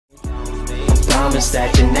promise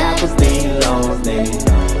that you'll never be lonely.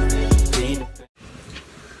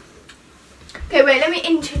 Okay, wait, let me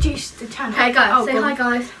introduce the channel. Okay, guys, say hi,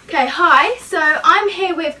 guys. Okay, hi. So I'm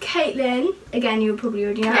here with Caitlin. Again, you probably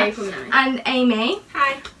already know. Yeah, you probably know me. And Amy.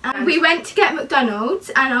 Hi. And we went to get McDonald's,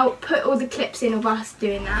 and I'll put all the clips in of us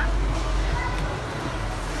doing that.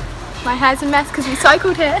 My hair's a mess because we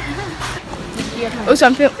cycled here. Also,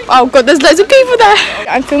 I'm filming. Oh god, there's loads of people there.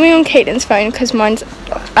 I'm filming on Caitlin's phone because mine's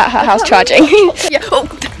at her house charging. Yeah. Oh.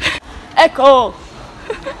 Echo.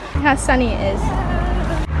 How sunny it is.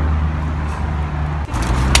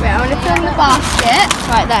 Wait, I want to film the basket.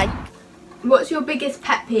 Right there. What's your biggest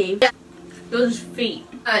pet peeve? Yours is feet.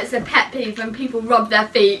 It's a pet peeve when people rub their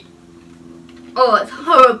feet. Oh, it's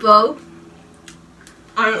horrible.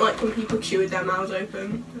 I don't like when people chew with their mouths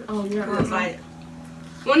open. Oh, yeah. It's like,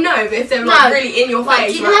 well, no, but if they're like really in your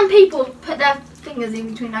face. Do you know when people put their fingers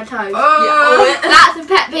in between their toes? Oh, yeah. That's a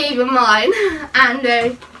pet peeve of mine. And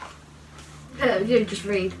you just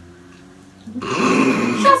read.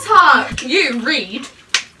 Shut up! You read.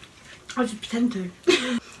 I just pretend to.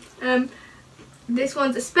 This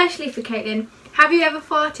one's especially for Caitlin. Have you ever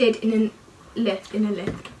farted in a lift?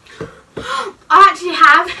 I actually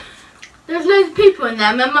have. There's loads of people in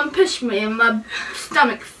there. My mum pushed me and my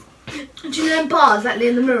stomach. Do you know them bars that lay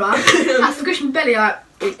in the mirror? That squished my belly out.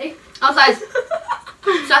 I was like,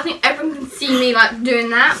 so I think everyone can see me like doing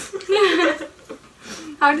that.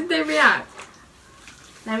 How did they react?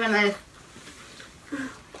 They went like,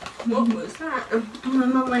 What was that? and my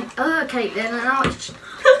mum went, oh, Caitlin, and I was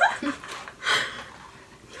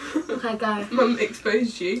okay, go. Mum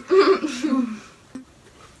exposed you.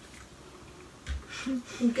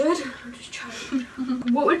 Good? I'm just trying.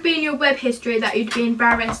 What would be in your web history that you'd be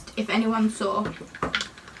embarrassed if anyone saw?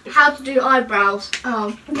 How to do eyebrows.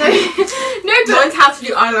 Oh. No, but Mine's how to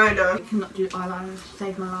do eyeliner. I cannot do eyeliner to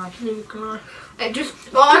save my life. It just.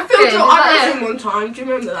 Well, I filmed your Like eyebrows this. in one time. Do you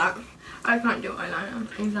remember that? I can't do eyeliner.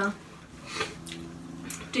 Either.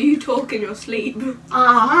 Do you talk in your sleep?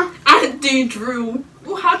 Uh-huh. And do you drool?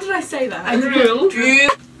 Well, how did I say that? I drool.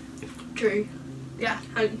 Drew. Yeah.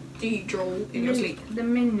 And do you drool in your sleep? The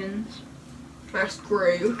minions. That's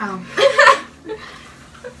Drew. Oh.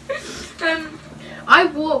 I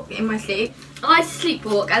walk in my sleep. I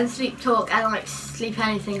sleepwalk and sleep talk and like sleep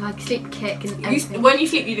anything. I sleep kick and everything. When you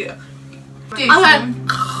sleep, you do it. I went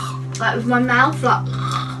like with my mouth, like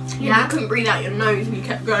Yeah. You couldn't breathe out your nose and you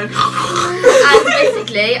kept going. And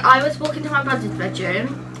basically, I was walking to my brother's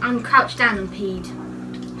bedroom and crouched down and peed.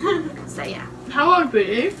 So yeah. How old were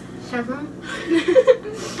you? 7.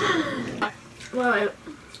 Well,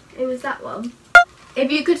 it was that one. If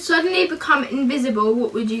you could suddenly become invisible,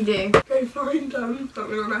 what would you do? Go find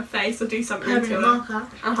something on her face or do something to Permanent her. marker.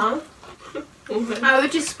 I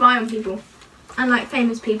would just spy on people. And like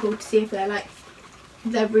famous people to see if they're like,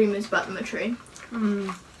 their rumours about them are true.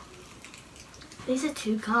 These are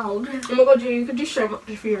too cold. Oh my god, you could do so much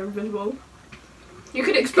if you're invisible. You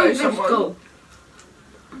could expose someone. School.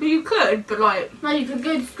 You could, but like... No, you could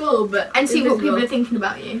go to school, but And see what invisible. people are thinking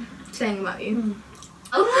about you. Saying about you.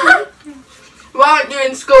 Why aren't you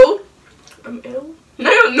in school? I'm ill. No,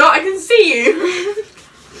 I'm not. I can see you.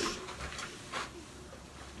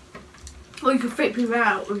 Or you could freak people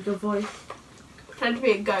out with your voice. Pretend to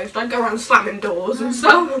be a ghost. I'd go around slamming doors and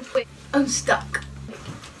stuff. I'm stuck.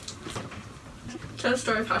 Tell a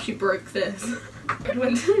story of how she broke this. I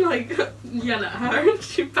went to like yell at her and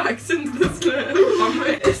she backs into the skirt and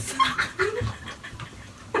vomits.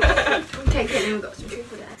 Okay, Caitlin, we've got some truth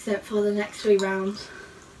for that. Except for the next 3 rounds.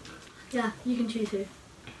 Yeah, you can choose who.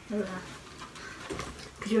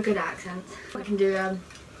 Because you're good at accents. I can do a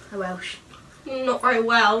Welsh. Not very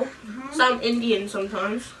well. Sound Indian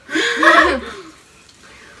sometimes. Yeah.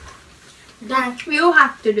 We all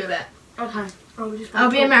have to do it. Okay. I'll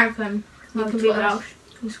be American. You I'll can be be Welsh. Welsh.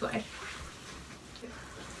 I'm Scottish.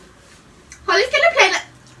 Holly's gonna play that.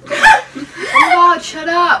 Oh god, shut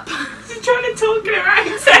up. She's trying to talk in her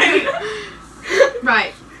accent.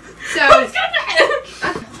 Right. So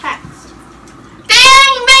Text.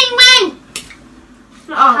 Ding, bing, bing!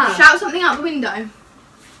 shout something out the window.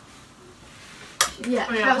 Yeah,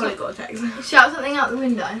 Oh yeah, shout, Holly got a text. shout something out the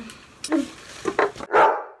window.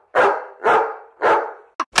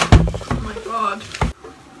 Oh my god.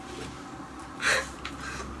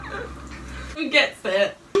 Who gets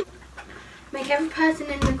it? Make every person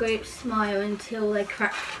in the group smile until they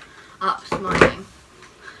crack up smiling.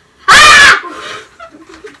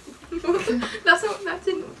 That's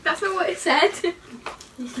not what it said.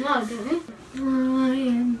 You smile, don't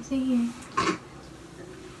you?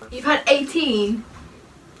 You've had 18.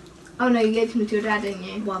 Oh no, you gave them to your dad, didn't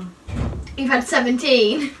you? 1. You've had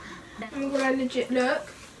 17. I'm gonna legit look.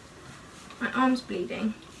 My arm's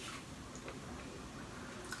bleeding.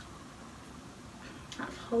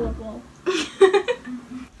 That's horrible.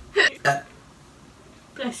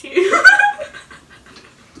 Bless you.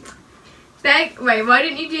 Beg, wait, why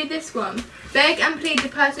didn't you do this one? Beg and plead the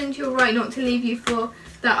person to your right not to leave you for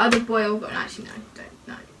that other boy or girl. Actually, no,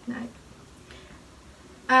 don't, no.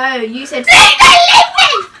 Oh, you said.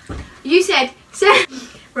 You said,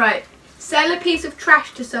 right, sell a piece of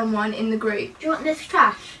trash to someone in the group. Do you want this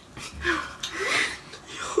trash?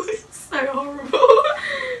 It's so horrible.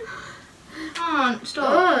 Can't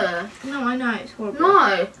stop. No, I know, it's horrible.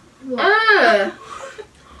 No. What?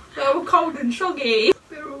 They're all cold and soggy.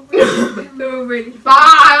 They're all really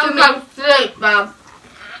Bye, I'm going to sleep, Bob.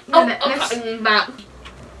 let's- back.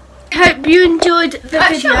 Hope you enjoyed the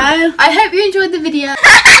video. I hope you enjoyed the video.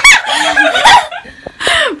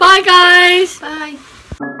 Bye, guys. Bye.